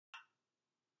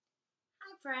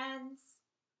friends.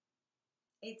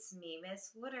 It's me,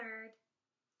 Miss Woodard.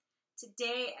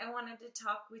 Today I wanted to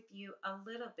talk with you a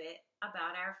little bit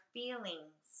about our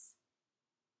feelings.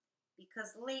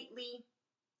 Because lately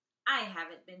I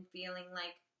haven't been feeling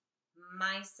like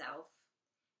myself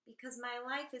because my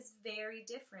life is very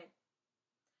different.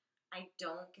 I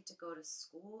don't get to go to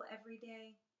school every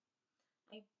day.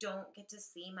 I don't get to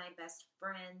see my best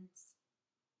friends.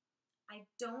 I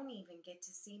don't even get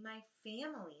to see my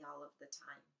family all of the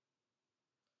time.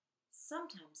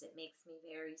 Sometimes it makes me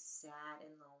very sad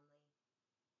and lonely.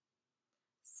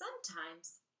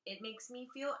 Sometimes it makes me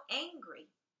feel angry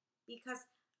because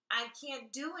I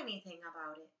can't do anything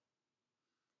about it.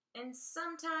 And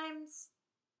sometimes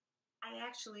I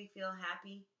actually feel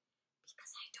happy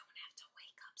because I don't have to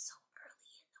wake up so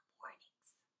early in the mornings.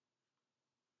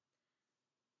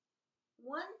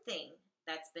 One thing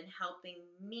that's been helping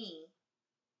me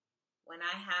when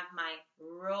I have my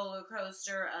roller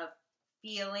coaster of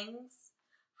feelings,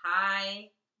 high,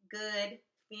 good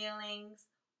feelings,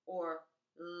 or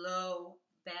low,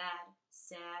 bad,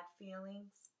 sad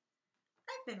feelings,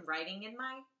 I've been writing in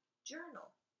my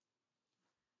journal.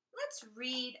 Let's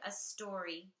read a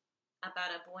story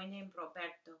about a boy named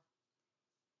Roberto.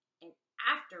 And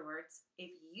afterwards,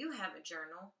 if you have a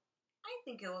journal, I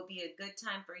think it will be a good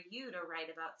time for you to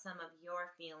write about some of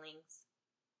your feelings.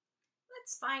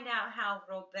 Let's find out how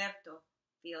Roberto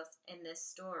feels in this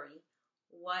story,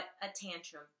 What a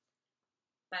Tantrum,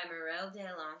 by Morel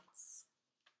Delance.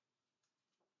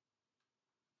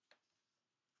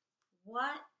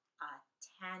 What a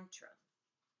tantrum.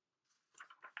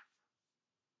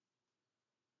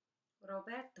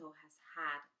 Roberto has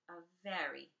had a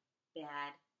very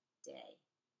bad day.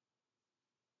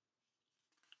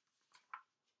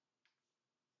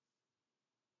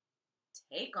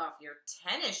 Take off your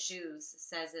tennis shoes,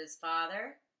 says his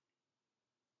father.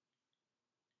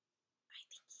 I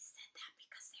think he said that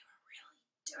because they were really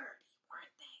dirty,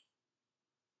 weren't they?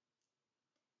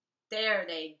 There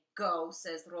they go,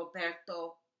 says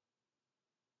Roberto.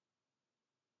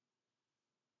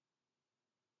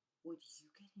 Would you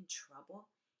get in trouble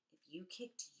if you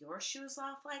kicked your shoes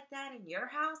off like that in your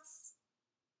house?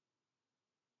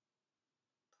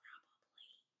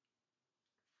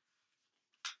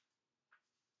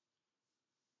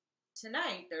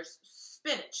 Tonight, there's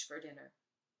spinach for dinner.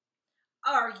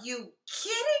 Are you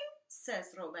kidding? Says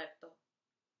Roberto.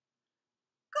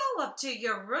 Go up to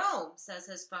your room, says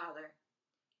his father.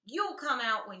 You'll come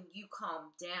out when you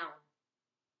calm down.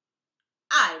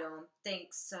 I don't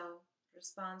think so,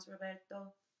 responds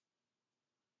Roberto.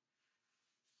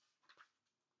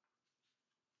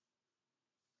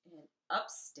 And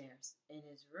upstairs in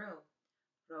his room,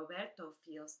 Roberto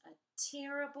feels a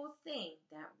terrible thing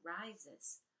that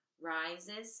rises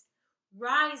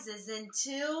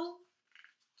until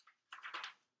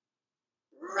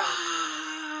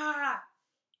rah!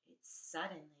 It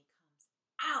suddenly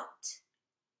comes out.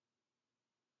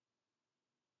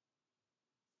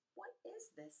 What is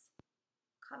this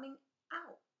coming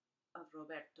out of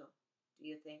Roberto, do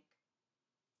you think?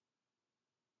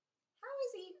 How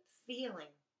is he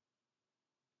feeling?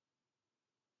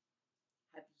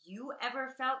 Have you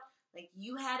ever felt like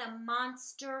you had a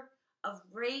monster of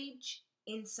rage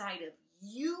inside of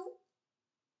you?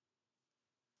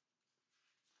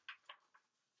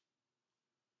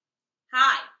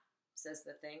 Hi, says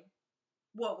the thing.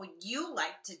 What would you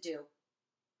like to do?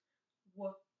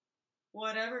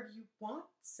 Whatever you want,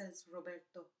 says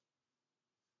Roberto.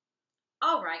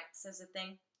 All right, says the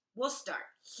thing. We'll start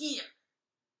here.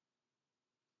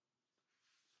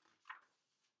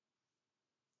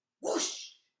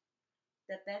 Whoosh!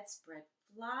 The bedspread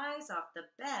flies off the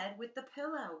bed with the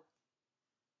pillow.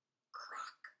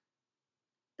 Crock!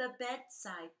 The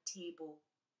bedside table.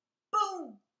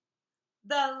 Boom!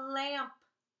 The lamp.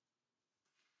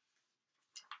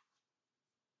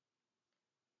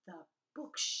 The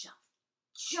bookshelf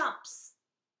jumps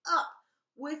up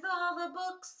with all the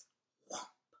books. Whomp!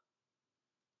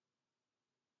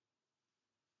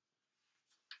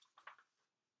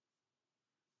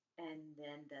 And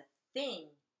then the thing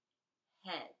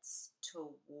heads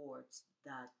towards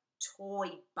the toy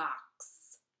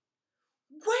box.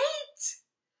 Wait!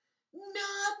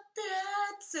 Not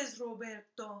that, says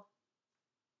Roberto.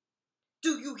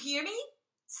 Do you hear me?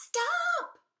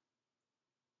 Stop!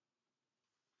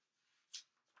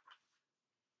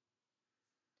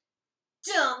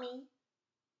 Dummy!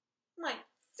 My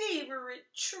favorite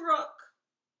truck.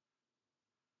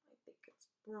 I think it's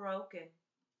broken.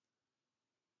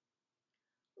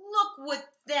 Look what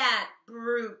that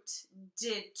brute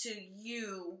did to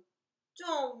you.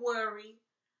 Don't worry,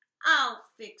 I'll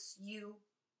fix you.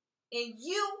 And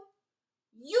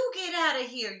you get out of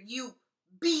here, you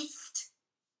beast.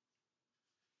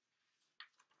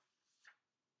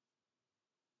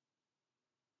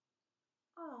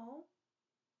 Oh,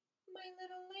 my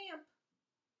little lamp.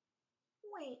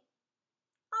 Wait,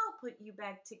 I'll put you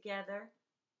back together.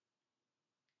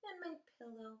 And my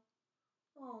pillow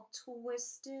all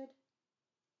twisted.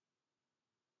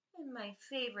 And my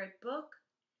favorite book,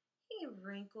 he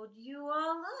wrinkled you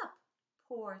all up,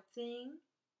 poor thing.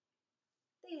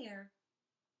 There,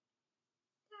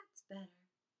 that's better.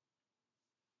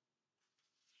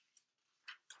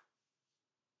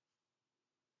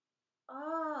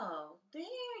 Oh, there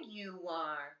you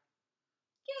are.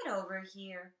 Get over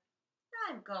here.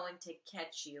 I'm going to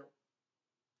catch you.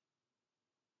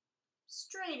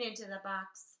 Straight into the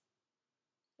box.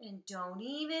 And don't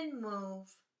even move.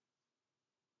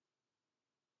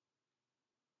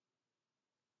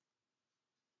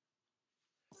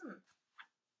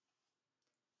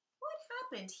 What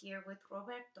happened here with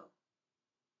Roberto?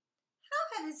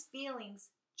 How have his feelings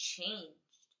changed?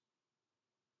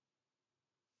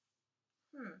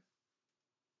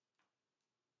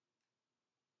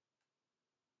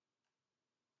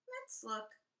 Let's look.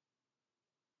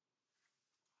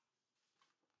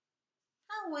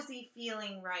 How was he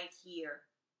feeling right here?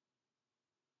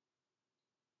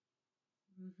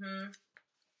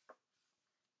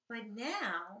 But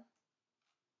now,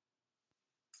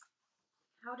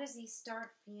 how does he start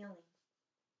feeling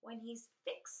when he's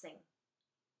fixing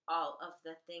all of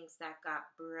the things that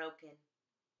got broken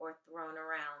or thrown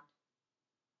around?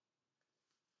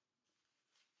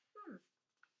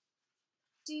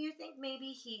 Do you think maybe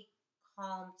he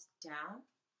calmed down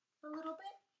a little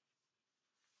bit?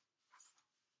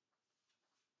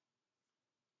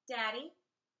 Daddy,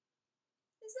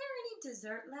 is there any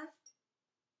dessert left?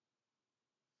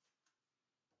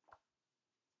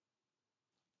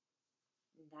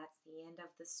 And that's the end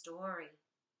of the story.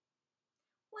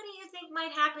 What do you think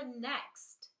might happen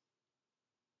next?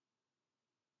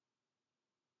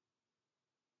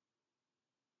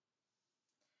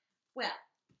 Well,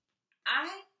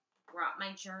 I brought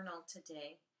my journal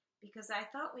today because I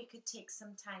thought we could take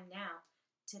some time now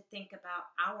to think about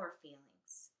our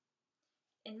feelings.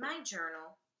 In my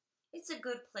journal, it's a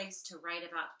good place to write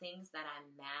about things that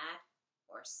I'm mad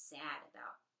or sad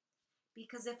about.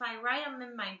 Because if I write them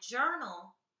in my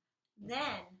journal,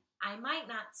 then I might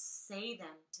not say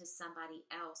them to somebody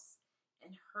else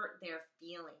and hurt their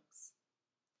feelings.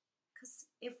 Because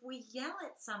if we yell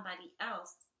at somebody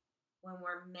else when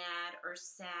we're mad or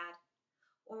sad,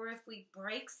 or if we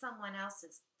break someone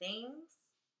else's things,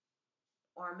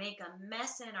 or make a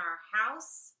mess in our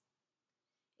house,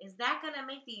 is that going to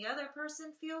make the other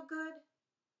person feel good?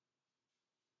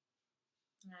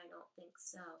 I don't think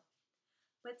so.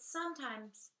 But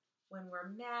sometimes when we're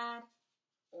mad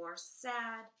or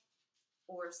sad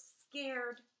or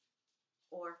scared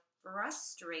or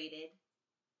frustrated,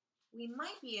 we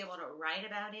might be able to write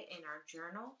about it in our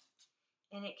journal,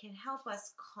 and it can help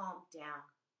us calm down,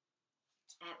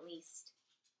 at least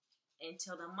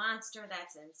until the monster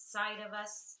that's inside of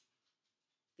us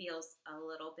feels a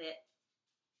little bit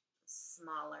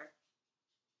smaller.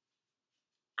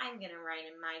 I'm going to write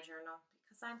in my journal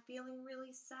because I'm feeling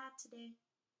really sad today.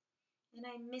 And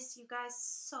I miss you guys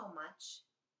so much.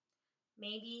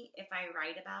 Maybe if I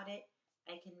write about it,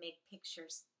 I can make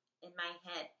pictures in my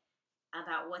head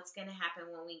about what's going to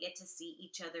happen when we get to see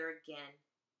each other again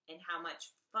and how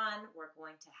much fun we're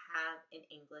going to have in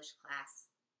English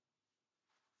class.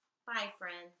 Bye,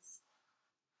 friends.